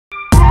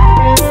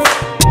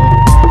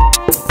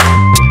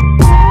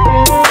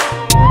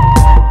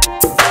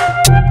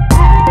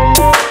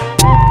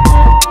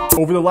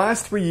Over the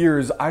last 3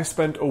 years, I've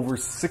spent over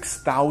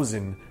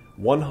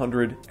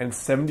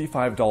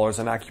 $6,175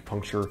 on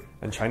acupuncture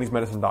and Chinese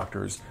medicine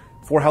doctors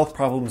for health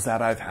problems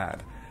that I've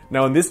had.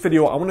 Now in this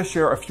video, I want to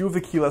share a few of the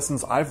key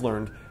lessons I've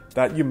learned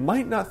that you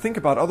might not think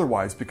about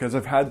otherwise, because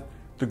I've had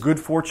the good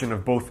fortune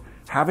of both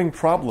having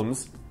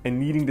problems and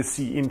needing to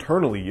see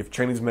internally if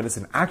Chinese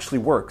medicine actually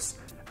works,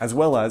 as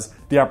well as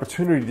the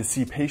opportunity to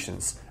see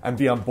patients and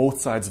be on both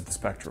sides of the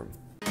spectrum.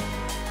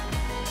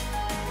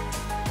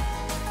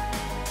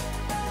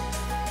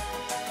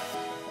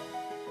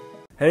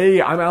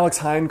 Hey, I'm Alex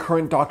Heyne,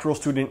 current doctoral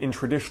student in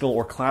traditional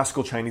or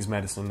classical Chinese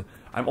medicine.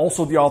 I'm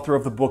also the author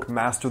of the book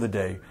Master the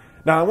Day.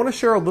 Now, I want to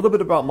share a little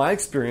bit about my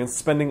experience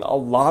spending a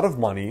lot of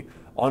money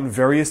on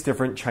various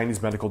different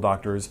Chinese medical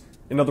doctors,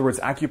 in other words,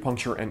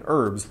 acupuncture and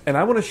herbs, and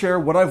I want to share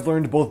what I've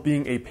learned both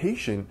being a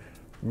patient,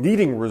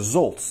 needing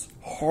results,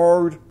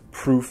 hard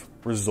proof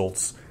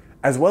results,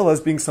 as well as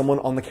being someone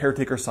on the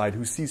caretaker side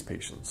who sees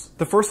patients.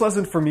 The first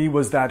lesson for me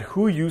was that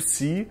who you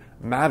see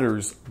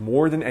matters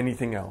more than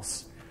anything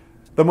else.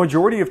 The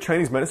majority of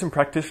Chinese medicine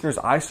practitioners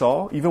I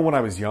saw, even when I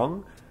was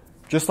young,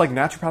 just like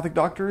naturopathic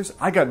doctors,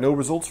 I got no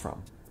results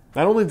from.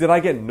 Not only did I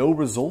get no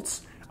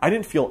results, I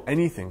didn't feel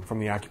anything from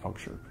the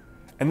acupuncture.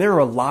 And there are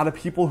a lot of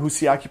people who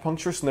see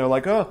acupuncturists and they're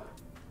like, oh,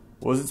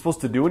 was it supposed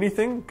to do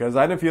anything? Because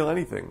I didn't feel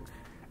anything.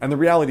 And the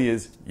reality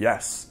is,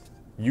 yes,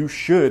 you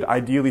should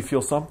ideally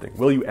feel something.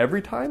 Will you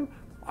every time?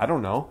 I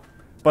don't know.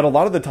 But a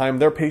lot of the time,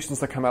 there are patients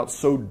that come out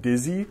so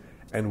dizzy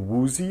and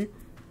woozy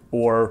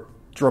or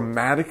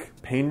dramatic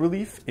pain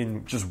relief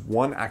in just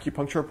one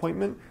acupuncture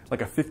appointment,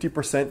 like a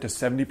 50% to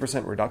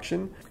 70%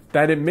 reduction,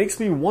 that it makes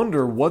me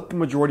wonder what the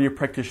majority of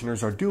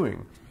practitioners are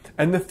doing.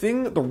 And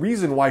the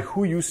reason why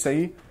who you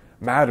say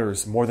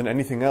matters more than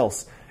anything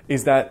else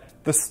is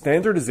that the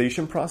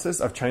standardization process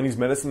of Chinese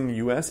medicine in the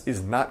US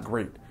is not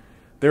great.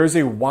 There is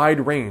a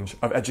wide range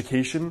of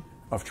education,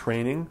 of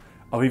training,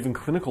 of even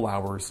clinical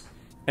hours,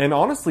 and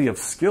honestly of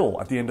skill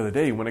at the end of the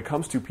day when it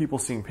comes to people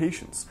seeing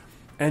patients.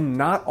 And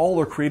not all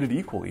are created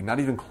equally, not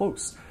even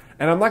close.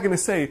 And I'm not going to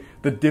say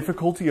the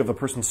difficulty of the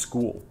person's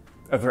school,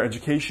 of their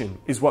education,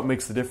 is what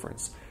makes the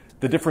difference.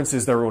 The difference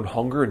is their own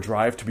hunger and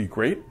drive to be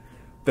great,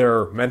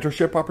 their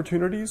mentorship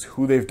opportunities,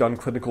 who they've done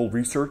clinical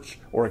research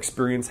or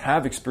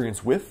have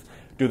experience with.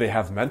 Do they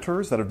have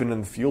mentors that have been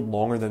in the field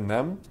longer than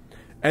them?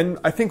 And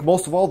I think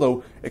most of all,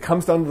 though, it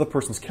comes down to the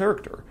person's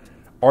character.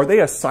 Are they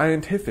a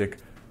scientific,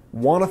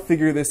 want to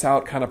figure this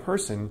out kind of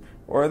person,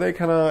 or are they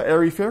kind of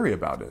airy-fairy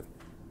about it?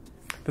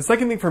 The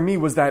second thing for me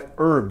was that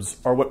herbs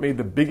are what made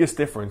the biggest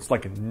difference,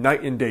 like a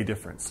night and day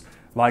difference.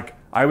 Like,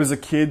 I was a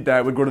kid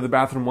that would go to the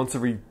bathroom once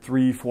every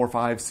 3, 4,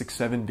 5, 6,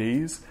 7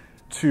 days,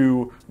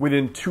 to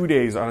within 2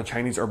 days on a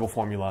Chinese herbal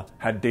formula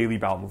had daily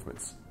bowel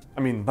movements.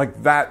 I mean,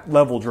 like that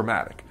level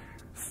dramatic.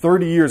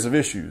 30 years of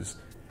issues.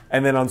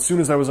 And then as soon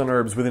as I was on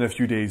herbs, within a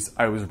few days,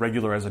 I was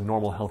regular as a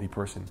normal, healthy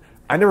person.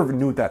 I never even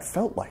knew what that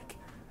felt like.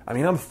 I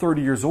mean, I'm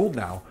 30 years old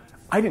now.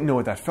 I didn't know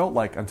what that felt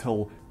like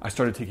until I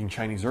started taking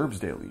Chinese herbs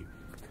daily.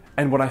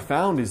 And what I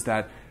found is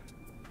that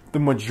the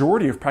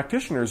majority of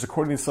practitioners,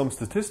 according to some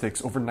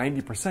statistics, over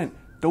 90%,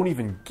 don't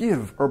even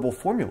give herbal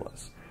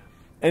formulas.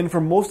 And for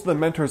most of the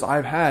mentors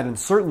I've had, and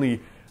certainly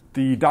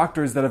the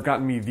doctors that have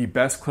gotten me the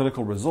best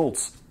clinical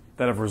results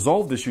that have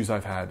resolved issues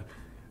I've had,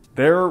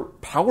 their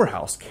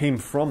powerhouse came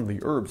from the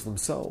herbs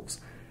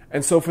themselves.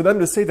 And so for them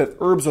to say that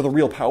herbs are the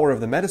real power of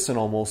the medicine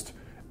almost,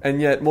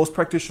 and yet most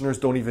practitioners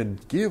don't even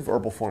give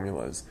herbal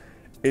formulas,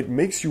 it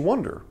makes you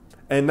wonder.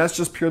 And that's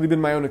just purely been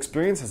my own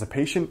experience as a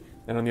patient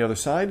and on the other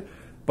side.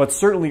 But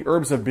certainly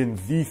herbs have been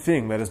the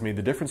thing that has made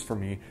the difference for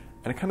me.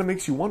 And it kind of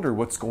makes you wonder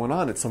what's going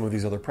on at some of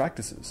these other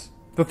practices.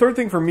 The third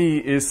thing for me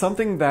is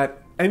something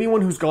that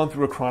anyone who's gone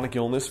through a chronic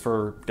illness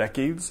for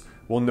decades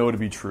will know to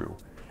be true.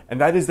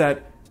 And that is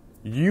that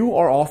you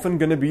are often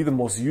going to be the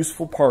most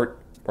useful part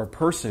or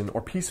person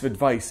or piece of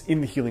advice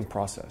in the healing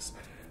process.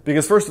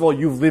 Because first of all,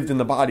 you've lived in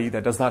the body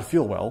that does not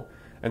feel well.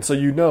 And so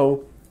you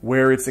know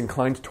where it's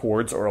inclined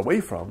towards or away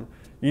from.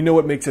 You know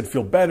what makes it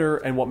feel better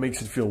and what makes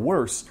it feel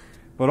worse,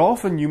 but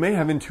often you may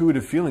have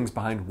intuitive feelings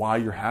behind why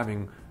you're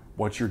having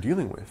what you're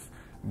dealing with.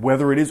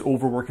 Whether it is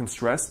overwork and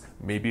stress,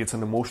 maybe it's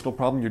an emotional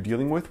problem you're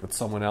dealing with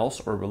someone else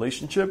or a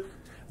relationship,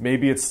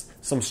 maybe it's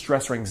some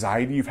stress or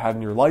anxiety you've had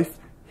in your life,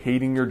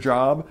 hating your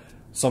job,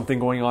 something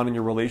going on in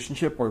your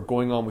relationship or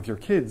going on with your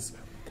kids.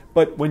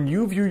 But when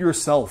you view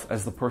yourself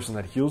as the person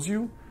that heals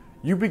you,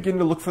 you begin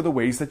to look for the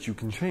ways that you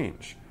can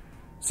change.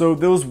 So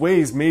those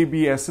ways may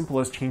be as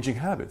simple as changing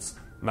habits.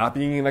 Not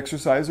being an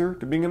exerciser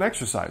to being an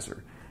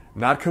exerciser.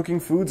 Not cooking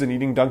foods and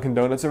eating Dunkin'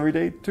 Donuts every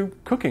day to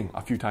cooking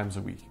a few times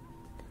a week.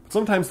 But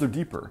sometimes they're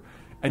deeper,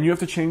 and you have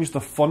to change the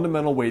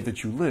fundamental way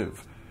that you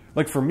live.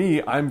 Like for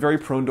me, I'm very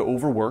prone to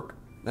overwork,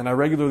 and I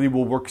regularly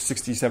will work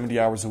 60, 70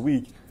 hours a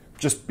week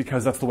just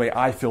because that's the way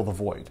I fill the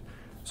void.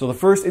 So the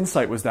first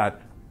insight was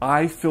that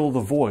I fill the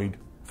void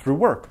through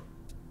work.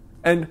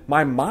 And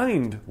my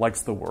mind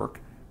likes the work,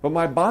 but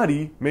my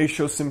body may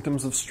show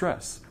symptoms of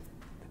stress.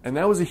 And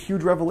that was a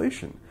huge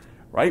revelation.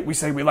 Right? We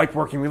say we like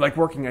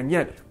working, and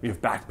yet we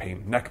have back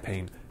pain, neck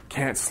pain,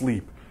 can't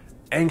sleep,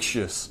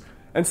 anxious,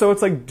 And so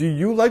it's like, do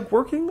you like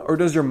working or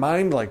does your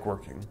mind like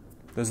working?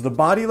 Does the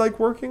body like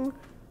working?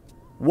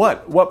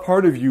 What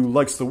part of you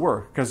likes to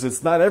work? Because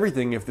it's not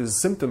everything if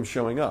there's symptoms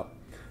showing up.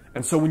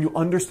 And so when you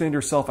understand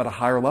yourself at a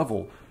higher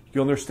level, you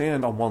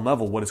understand on one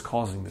level what is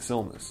causing this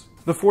illness.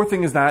 The fourth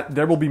thing is that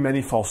there will be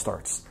many false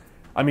starts.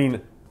 I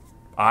mean,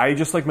 I,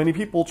 just like many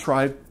people,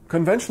 tried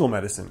conventional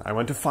medicine. I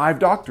went to 5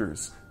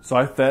 doctors. So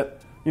I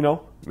thought,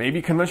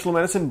 maybe conventional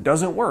medicine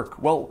doesn't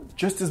work. Well,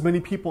 just as many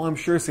people, I'm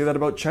sure, say that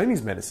about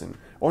Chinese medicine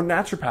or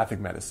naturopathic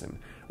medicine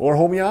or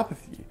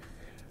homeopathy.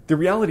 The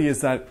reality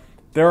is that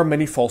there are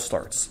many false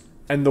starts.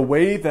 And the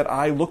way that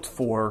I looked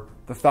for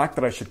the fact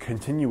that I should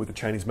continue with the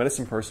Chinese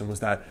medicine person was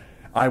that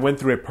I went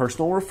through a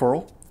personal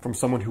referral from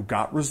someone who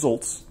got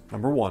results,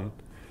 number one.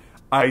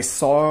 I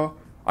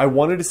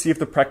wanted to see if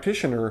the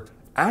practitioner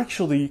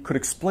actually could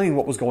explain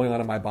what was going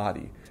on in my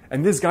body.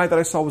 And this guy that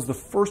I saw was the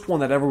first one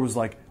that ever was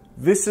like,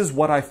 this is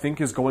what I think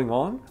is going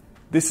on.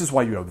 This is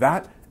why you have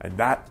that and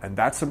that and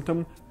that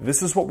symptom.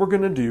 This is what we're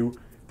going to do.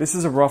 This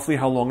is roughly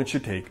how long it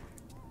should take.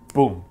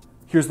 Boom.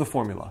 Here's the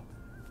formula.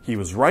 He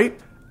was right.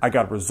 I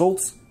got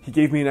results. He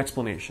gave me an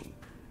explanation.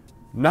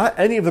 Not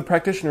any of the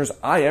practitioners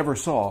I ever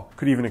saw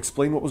could even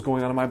explain what was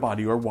going on in my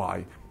body or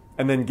why,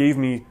 and then gave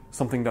me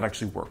something that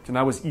actually worked. And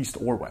I was east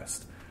or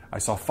west. I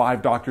saw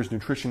 5 doctors,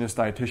 nutritionist,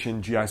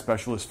 dietitian, GI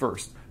specialist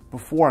first,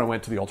 before I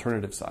went to the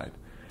alternative side.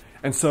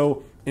 And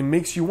so it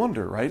makes you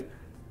wonder, right?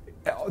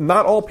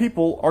 Not all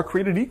people are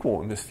created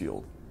equal in this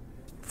field.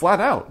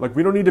 Flat out. Like,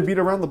 we don't need to beat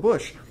around the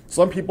bush.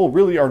 Some people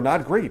really are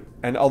not great,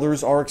 and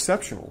others are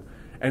exceptional.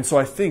 And so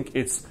I think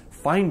it's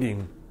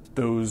finding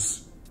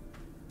those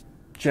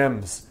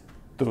gems,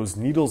 those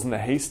needles in the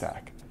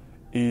haystack,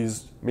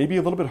 is maybe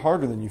a little bit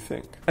harder than you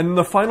think. And then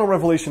the final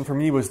revelation for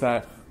me was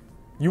that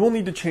you will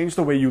need to change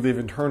the way you live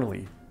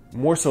internally,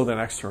 more so than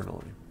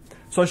externally.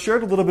 So I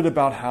shared a little bit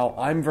about how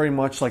I'm very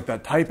much like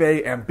that type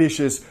A,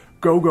 ambitious,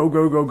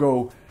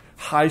 go,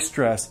 high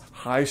stress,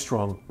 high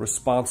strung,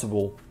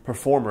 responsible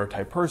performer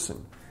type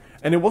person.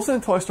 And it wasn't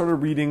until I started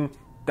reading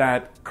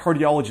that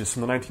cardiologist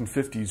from the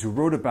 1950s who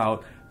wrote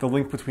about the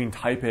link between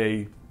type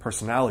A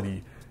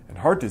personality and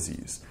heart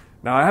disease.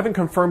 Now, I haven't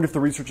confirmed if the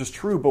research is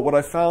true, but what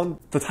I found,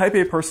 the type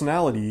A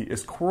personality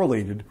is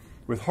correlated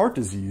with heart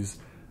disease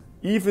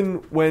even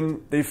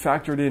when they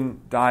factored in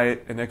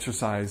diet and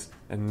exercise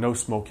and no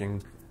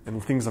smoking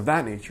and things of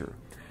that nature.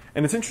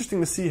 And it's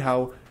interesting to see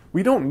how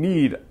we don't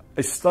need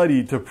a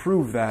study to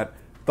prove that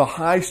the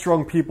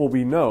high-strung people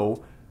we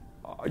know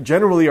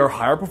generally are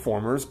higher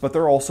performers, but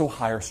they're also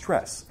higher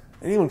stress.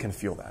 Anyone can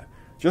feel that.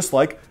 Just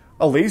like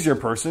a lazier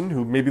person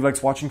who maybe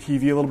likes watching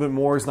TV a little bit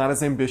more, is not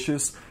as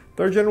ambitious,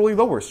 they're generally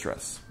lower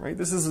stress, right?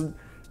 This is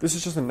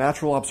just a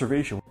natural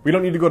observation. We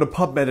don't need to go to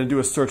PubMed and do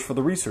a search for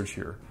the research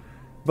here.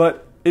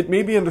 But it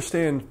made me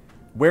understand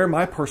where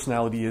my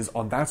personality is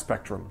on that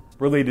spectrum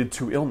related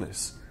to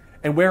illness,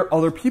 and where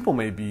other people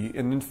may be,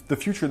 and in the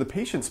future the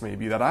patients may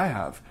be that I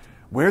have,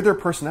 where their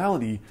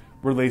personality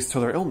relates to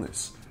their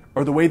illness,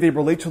 or the way they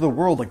relate to the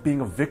world, like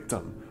being a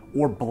victim,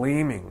 or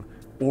blaming,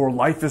 or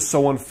life is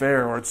so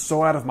unfair, or it's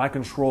so out of my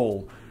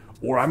control,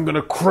 or I'm going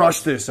to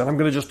crush this and I'm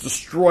going to just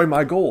destroy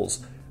my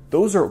goals.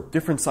 Those are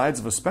different sides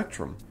of a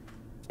spectrum,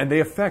 and they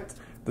affect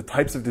the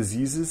types of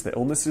diseases, the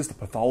illnesses, the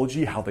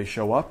pathology, how they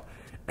show up,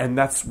 and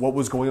that's what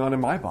was going on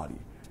in my body.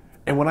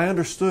 And when I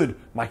understood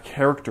my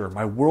character,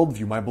 my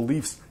worldview, my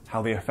beliefs,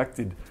 how they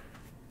affected,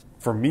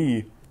 for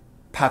me,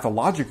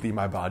 pathologically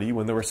my body,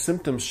 when there were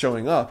symptoms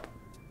showing up,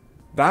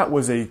 that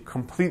was a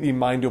completely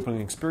mind-opening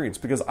experience,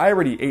 because I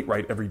already ate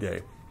right every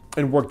day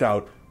and worked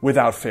out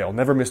without fail,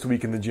 never missed a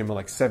week in the gym in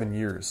like 7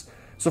 years.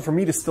 So for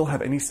me to still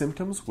have any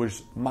symptoms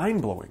was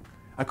mind-blowing.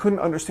 I couldn't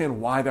understand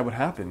why that would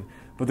happen,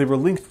 but they were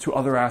linked to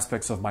other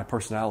aspects of my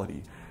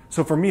personality.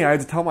 So for me, I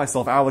had to tell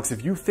myself, Alex,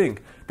 if you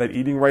think that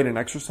eating right and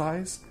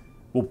exercise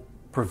will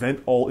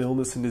prevent all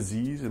illness and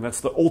disease, and that's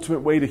the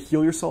ultimate way to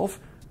heal yourself,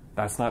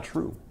 that's not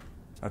true.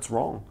 That's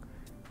wrong.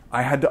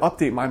 I had to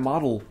update my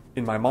model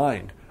in my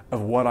mind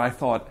of what I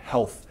thought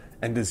health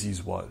and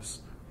disease was.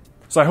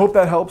 So I hope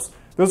that helps.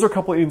 Those are a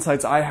couple of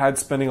insights I had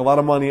spending a lot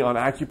of money on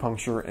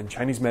acupuncture and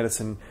Chinese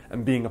medicine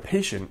and being a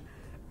patient.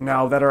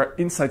 Now, that are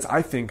insights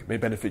I think may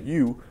benefit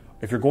you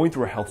if you're going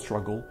through a health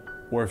struggle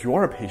or if you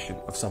are a patient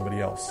of somebody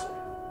else.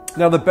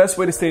 Now, the best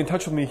way to stay in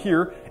touch with me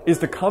here is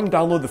to come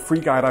download the free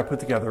guide I put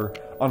together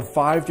on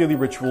 5 daily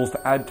rituals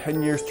to add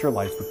 10 years to your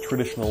life with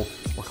traditional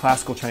or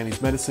classical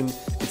Chinese medicine.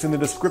 It's in the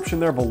description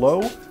there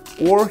below,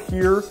 or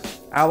here,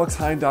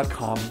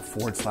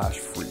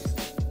 alexheyne.com/free.